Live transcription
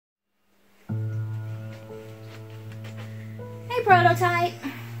Hey, Prototype.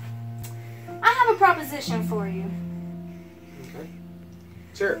 I have a proposition for you. Okay.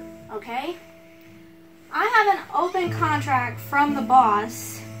 Sure. Okay? I have an open contract from the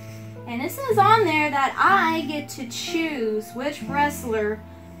boss, and it says on there that I get to choose which wrestler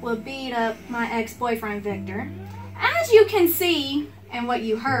will beat up my ex-boyfriend, Victor. As you can see, and what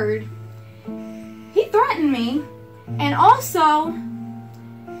you heard, he threatened me, and also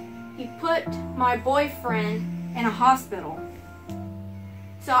he put my boyfriend in a hospital.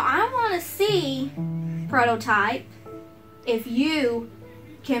 So I want to see, Prototype, if you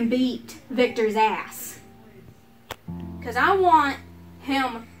can beat Victor's ass. Because I want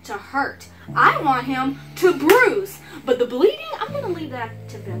him to hurt. I want him to bruise. But the bleeding, I'm going to leave that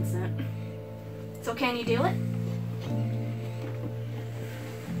to Vincent. So can you do it?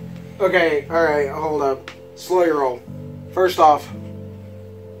 Okay, alright, hold up. Slow your roll. First off,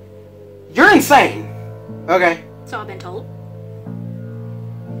 you're insane! Okay. So I've been told.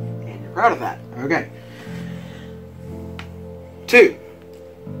 And you're proud of that. Okay. 2.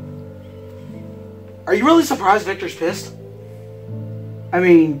 Are you really surprised Victor's pissed? I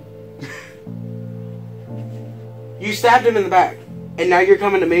mean, you stabbed him in the back, and now you're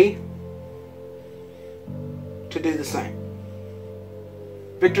coming to me to do the same.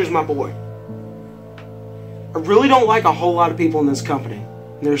 Victor's my boy. I really don't like a whole lot of people in this company.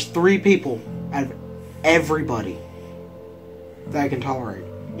 There's 3 people out of everybody that I can tolerate,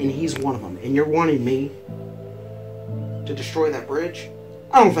 and he's one of them. And you're wanting me to destroy that bridge?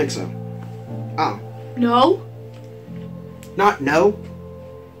 I don't think so. No. Not no.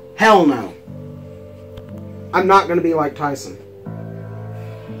 Hell no. I'm not going to be like Tyson.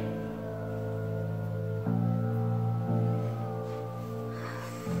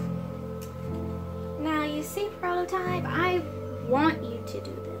 Now, you see, Prototype, I want you to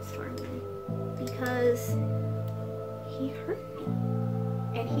do this for me. Because he hurt me.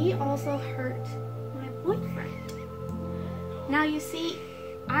 And he also hurt my boyfriend. Now, you see,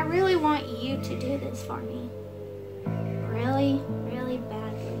 I really want you to do this for me. Really, really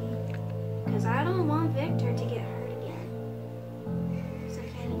badly. Because I don't want Victor to get hurt again. So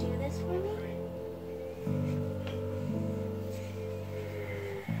can you do this for me?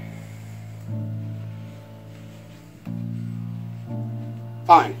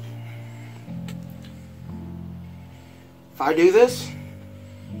 Fine. If I do this,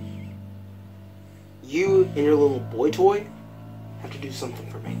 you and your little boy toy have to do something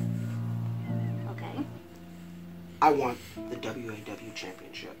for me. Okay. I want the WAW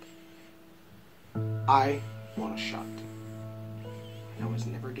championship. I want a shot. And I was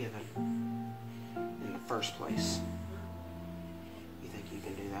never given in the first place. You think you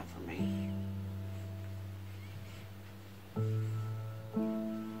can do that for me?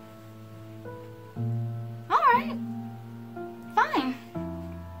 Alright. Fine.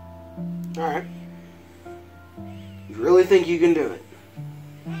 Alright. You really think you can do it?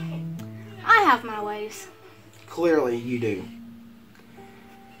 I have my ways. Clearly you do.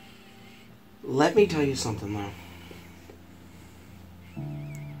 Let me tell you something though.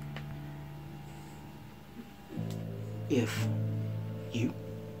 If you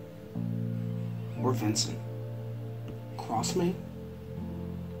or Vincent cross me,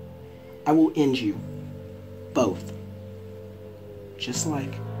 I will end you both. Just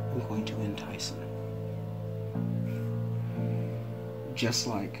like I'm going to end Tyson. Just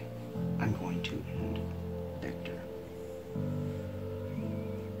like I'm going to end Victor.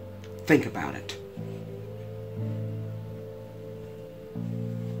 Think about it.